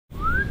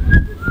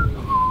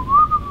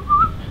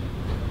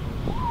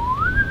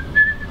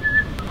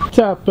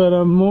Top of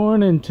the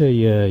morning to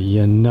you,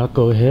 you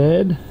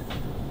knucklehead.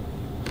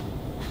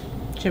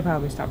 Should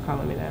probably stop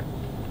calling me that.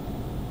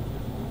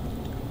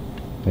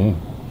 Damn.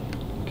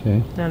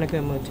 Okay. Not in a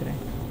good mood today.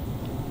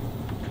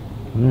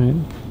 Alright.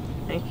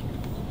 Thank you.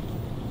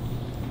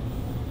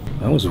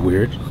 That was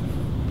weird.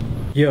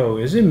 Yo,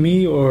 is it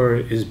me or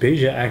is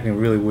Beija acting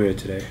really weird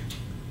today?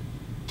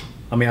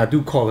 I mean, I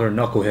do call her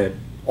knucklehead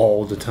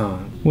all the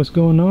time. What's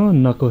going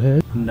on,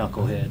 knucklehead?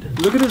 Knucklehead.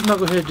 Look at this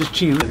knucklehead just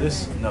cheating. Look at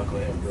this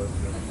knucklehead, bro.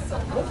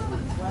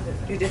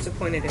 You're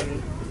disappointed in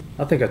me.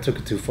 I think I took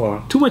it too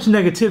far. Too much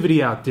negativity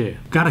out there.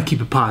 Gotta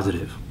keep it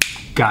positive.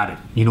 Got it.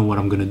 You know what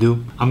I'm gonna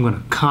do? I'm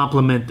gonna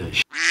compliment the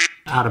shit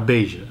out of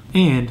Beija.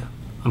 And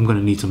I'm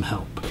gonna need some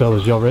help.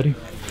 Fellas, y'all ready?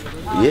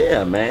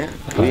 Yeah, man.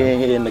 We in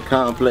here in the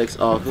complex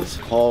office.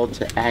 Call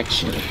to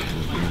action.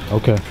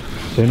 Okay.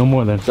 Say no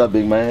more then. What's up,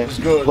 big man?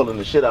 Good. Pulling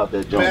the shit out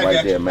that joint Man,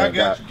 right there, man. I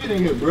got you. Get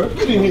in here, bro.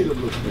 Get in here.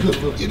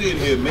 Look, get in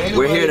here, man.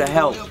 We're here to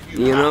help,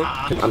 you know?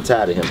 I'm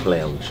tired of him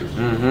playing with you.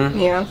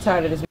 Yeah, I'm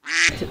tired of this.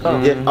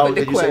 Yeah. Oh,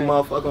 did you say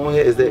motherfucker on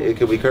here? Is that,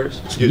 can we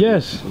curse?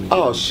 Yes.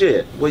 Oh,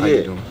 shit. Well,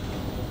 yeah.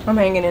 I'm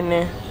hanging in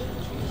there.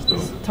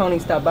 Tony,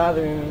 stop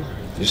bothering me.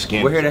 Your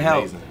skin. We're here to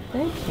help.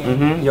 Thank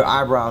you. Your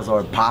eyebrows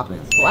are popping.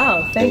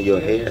 Wow, thank And you.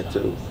 your hair,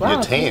 too. Wow.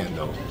 You're tan,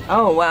 though.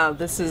 Oh, wow,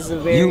 this is a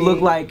very... You look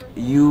like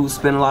you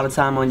spent a lot of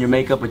time on your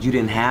makeup, but you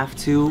didn't have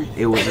to.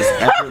 It was just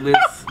effortless.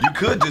 You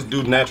could just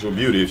do natural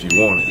beauty if you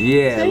wanted.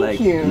 Yeah, Thank like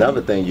you.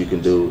 Another thing you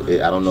can do,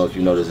 I don't know if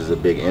you know this is a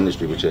big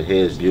industry, but your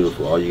hair is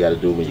beautiful. All you got to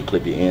do when you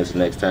clip your ends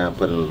next time,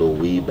 put in a little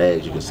weed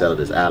bags, you can sell it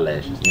as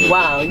eyelashes.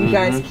 Wow, you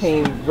guys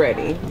came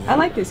ready. I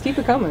like this. Keep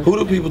it coming. Who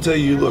do people tell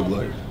you look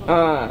like?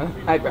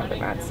 I'd rather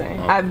not say.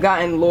 I've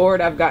gotten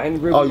Lord, I've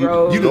gotten Ruby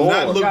Rose. You do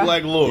not look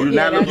like Lord. You do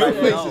not look Your like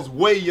face Lord. is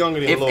way younger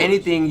than if Lord.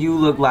 anything, you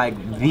look like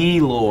the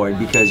Lord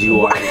because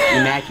you are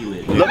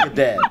immaculate. Look at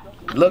that.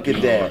 Look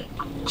at that.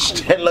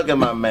 Look at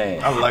my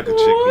man. I like a chick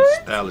who's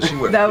stylish. She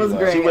wear That was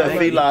feelers. great. She wear Thank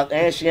feelers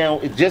and she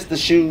ain't just the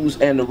shoes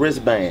and the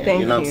wristband. Thank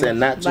you know what I'm saying?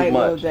 Not too Like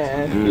much.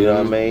 Dad. You know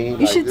what I mean?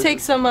 You should take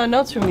some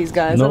notes from these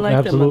guys. No, I like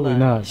absolutely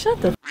them a lot. not.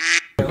 Shut the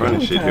Running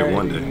shit here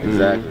one day.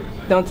 Exactly.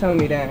 Don't tell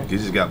me that. You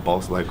just got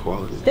boss-like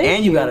quality. Thank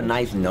And you got a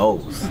nice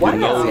nose. Wow. Your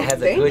nose has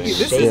a Thank good you.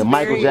 This shape. Yeah,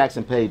 Michael very-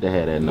 Jackson paid to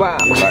have that.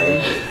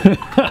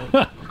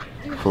 Wow.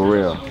 For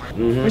real.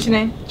 What's your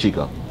name?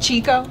 Chico.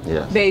 Chico?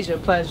 Yes.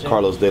 Beija, pleasure.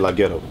 Karlous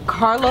DeLaGhetto.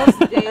 Karlous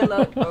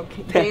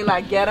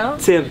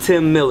DeLaGhetto.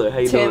 Tim Miller. How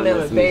you Tim doing? Miller,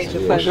 Nice to meet Beija,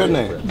 you. pleasure. What's your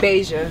name?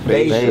 Beija.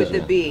 Beija. With the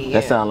B. Yeah.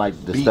 That sound like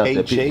the stuff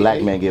that B-H-A-A?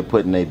 black men get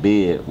put in their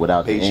beard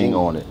without the H-A-A? ing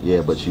on it.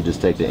 Yeah, but you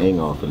just take the ing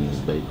off and it's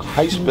Beija.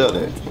 How you spell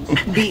that?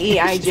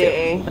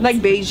 Beija. Like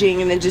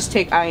Beijing and then just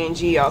take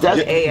ing off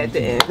the A at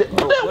the end.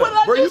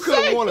 Bro, you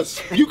could have won a.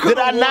 You could Did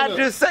I not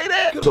just say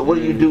that? So what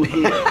do you do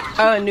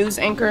here? News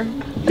anchor.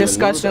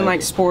 Discussing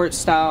like sports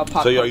style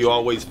pop. So are you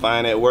always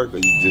fine at work or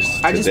you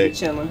just I just today? be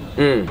chilling.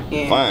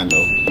 Yeah. Fine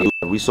though.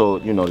 We saw,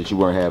 you know, that you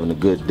weren't having a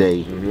good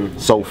day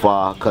so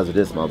far because of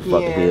this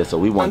motherfucker Yeah, here. So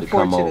we wanted to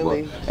come over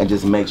unfortunately. and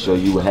just make sure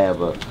you would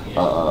have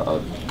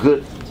a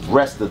good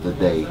rest of the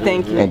day.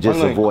 Thank you. And just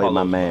My name avoid Karlous.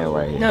 my man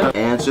right here. No.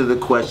 Answer the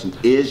question,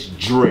 is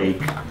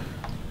Drake,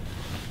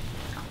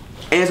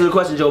 Answer the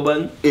question, Joe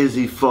Budden. is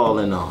he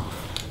falling off?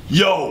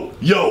 Yo,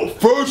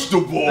 first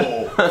of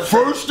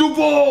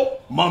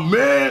all, my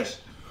mans,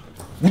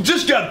 we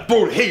just gotta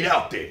throw the hate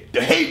out there.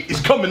 The hate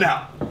is coming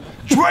out.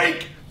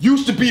 Drake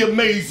used to be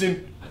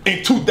amazing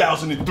in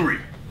 2003.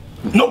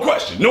 No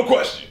question.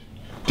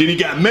 Then he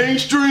got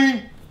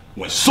mainstream,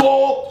 went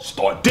soft,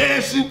 started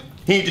dancing.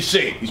 He ain't the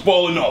same. He's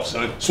falling off,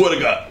 son. Swear to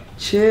God.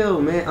 Chill,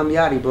 man. I'm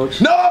Yachty, bro.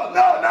 Chill.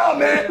 No,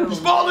 man. He's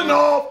falling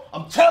off.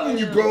 I'm telling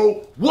you,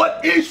 bro.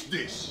 What is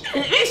this?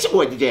 It's your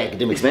boy DJ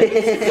Academics, man.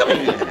 Come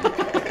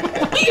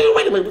here.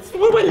 Wait a minute,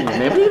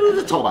 man.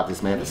 Let's talk about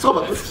this, man. Let's talk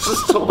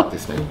about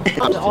this,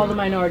 man. All the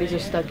minorities are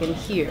stuck in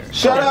here.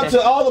 Shout out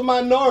to all the All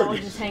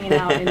minorities. just hanging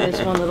out in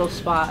this one little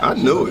spot. I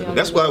knew it.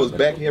 That's why I was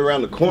back here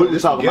around the corner. We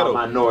This talking ghetto.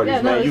 about minorities,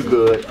 Yeah, no, man. You this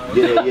good.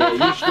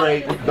 Yeah, you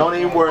straight. Don't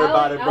even worry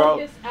about it,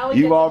 bro.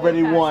 You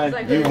already won.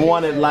 You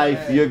won in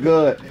life. You're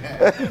good.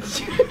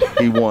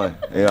 He won.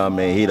 You know what I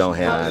mean? He don't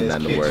have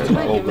nothing to worry about.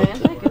 Thank you, man.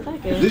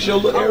 Thank you. This your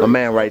little area? My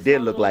man right there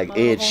look like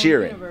Ed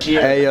Sheeran.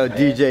 Hey yo,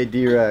 DJ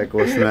D-Rack,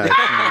 what's next?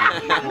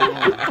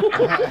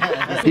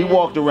 He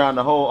walked around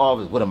the whole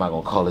office. What am I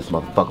gonna call this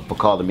motherfucker for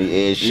calling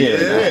me Ed Sheeran?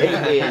 Yeah.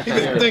 I hate Ed He been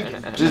Sheeran.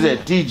 thinking. Just said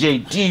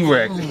DJ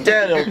D-Rack.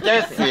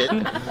 That's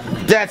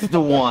it. That's the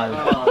one.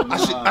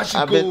 I should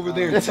I've go been- over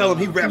there and tell him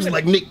he raps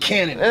like Nick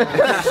Cannon.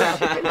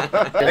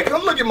 Hey,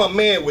 come look at my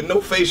man with no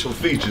facial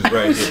features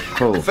right here.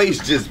 Cool. Face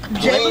just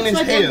plain as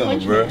like hell, One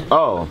Punch bro. Man.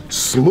 Oh,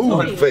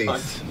 Smooth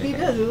face. He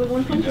does. He's like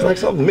One Punch It's Man. like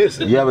something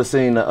missing. you ever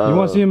seen the? You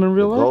wanna see him in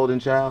real the life? Golden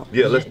Child?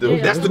 Yeah, let's do it.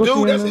 Yeah. That's the Let's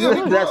go dude. see That's him in him.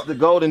 real life. That's the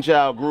Golden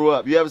Child grew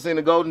up. You ever seen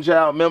the Golden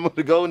Child? Remember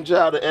the Golden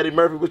Child that Eddie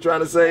Murphy was trying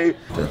to save?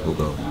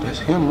 That's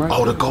him, right?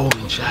 Oh, the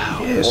Golden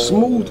Child. Yeah,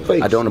 smooth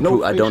face. I don't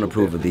No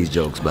approve. facial Of these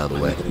jokes, by the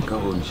way.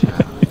 Golden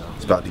Child.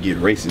 It's about to get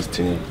racist,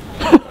 Tim.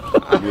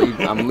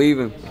 I'm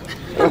leaving.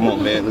 Come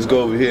on, man. Let's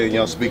go over here and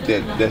y'all speak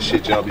that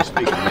shit y'all be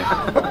speaking,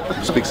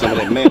 man. Speak some of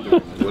that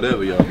Mandarin.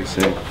 whatever y'all be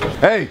saying.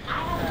 Hey,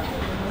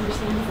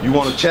 you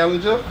want to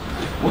challenge her?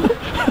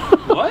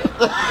 What?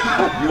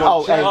 You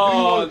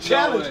want to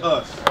challenge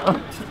us?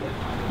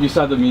 You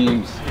saw the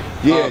memes.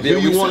 Yeah, do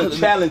you want to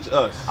challenge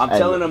us? I'm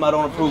telling them I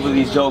don't approve of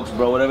these jokes,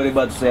 bro. Whatever they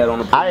about to say, I don't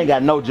approve. I ain't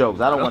got no jokes.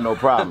 I don't want no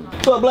problem.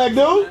 What's up, black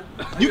dude?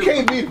 You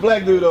can't be the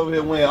black dude over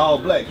here wearing all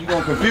black. You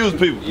gonna confuse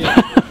people.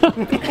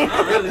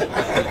 Really?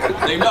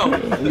 They know.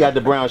 He got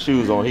the brown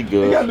shoes on. He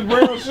good. He got the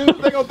brown shoes.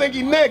 They gonna think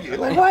he naked.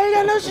 Like, why you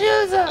got no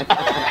shoes on?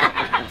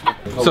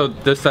 So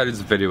this side is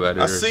the video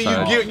editor. I see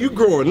you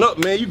growing up,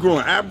 man. You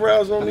growing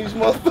eyebrows on these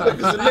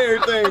motherfuckers and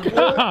everything,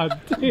 boy.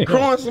 God damn.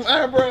 Growing some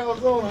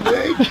eyebrows on them,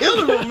 man. You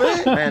killing them,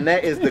 man. Man,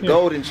 that is the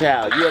golden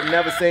child. You have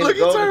never seen the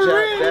golden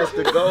child. That's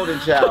the golden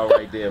child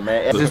right there,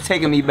 man. It's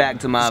taking me back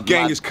to my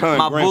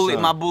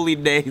bully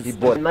days.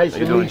 Boy, nice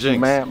to meet you,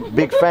 man.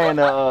 Big fan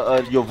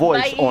of your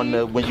voice on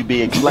the when you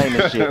be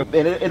explaining shit.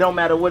 And it don't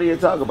matter what you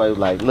talk about.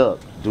 Like, look,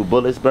 do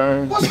bullets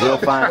burn? We'll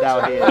find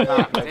out here.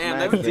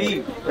 Damn, that's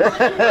deep.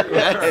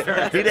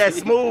 He that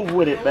smooth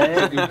with it,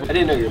 man. I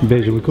didn't know you were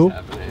Beija, we cool?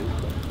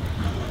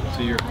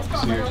 So you're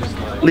just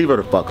like... Leave her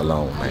the fuck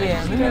alone, man.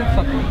 Yeah, leave her the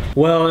fuck alone.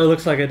 Well, it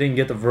looks like I didn't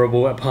get the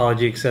verbal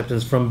apology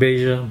acceptance from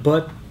Beija,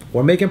 but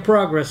we're making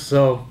progress,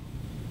 so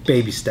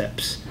baby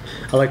steps.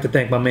 I'd like to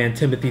thank my man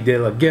Timothy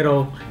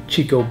DeLaGhetto,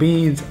 Chico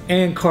Beans,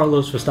 and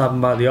Karlous for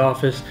stopping by the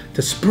office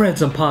to spread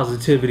some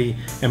positivity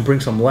and bring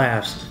some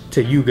laughs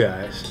to you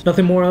guys.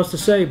 Nothing more else to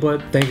say,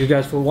 but thank you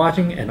guys for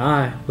watching, and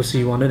I will see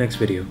you on the next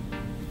video.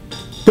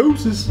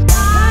 Deuces!